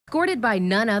Escorted by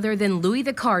none other than Louis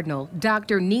the Cardinal,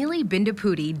 Dr. Neeli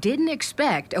Bendapudi didn't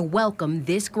expect a welcome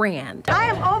this grand. I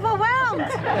am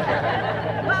overwhelmed.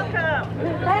 Welcome.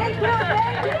 Thank you,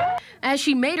 thank you. As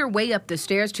she made her way up the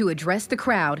stairs to address the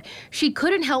crowd, she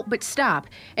couldn't help but stop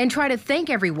and try to thank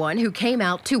everyone who came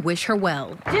out to wish her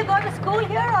well. Do you go to school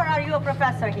here or are you a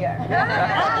professor here?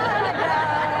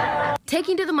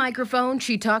 Taking to the microphone,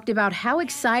 she talked about how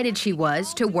excited she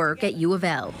was to work at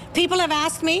UofL. People have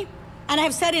asked me, and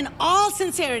I've said in all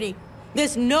sincerity,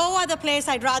 there's no other place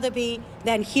I'd rather be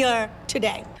than here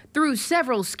today. Through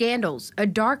several scandals, a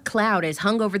dark cloud has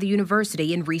hung over the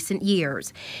university in recent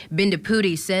years.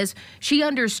 Bendapudi says she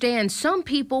understands some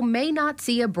people may not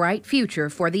see a bright future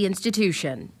for the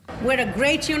institution. We're a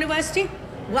great university.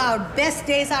 Our best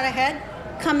days are ahead.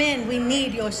 Come in, we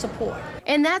need your support.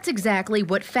 And that's exactly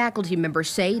what faculty members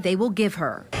say they will give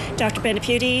her. Dr.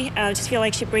 Bendapudi, I just feel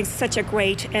like she brings such a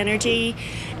great energy,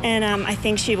 and I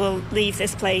think she will leave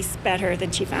this place better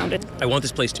than she found it. I want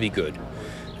this place to be good.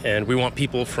 And we want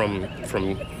people from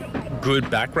good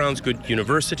backgrounds, good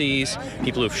universities,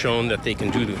 people who've shown that they can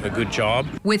do a good job.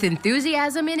 With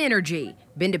enthusiasm and energy,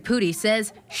 Bendapudi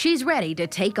says she's ready to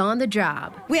take on the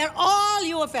job. We are all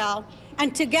UofL,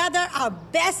 and together our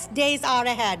best days are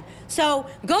ahead. So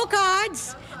go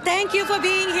Cards. Thank you for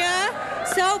being here.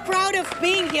 So proud of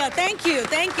being here. Thank you,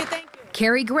 thank you, thank you.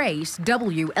 Carrie Grace,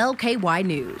 WLKY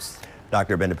News.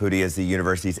 Dr. Bendapudi is the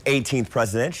university's 18th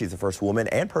president. She's the first woman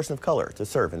and person of color to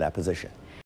serve in that position.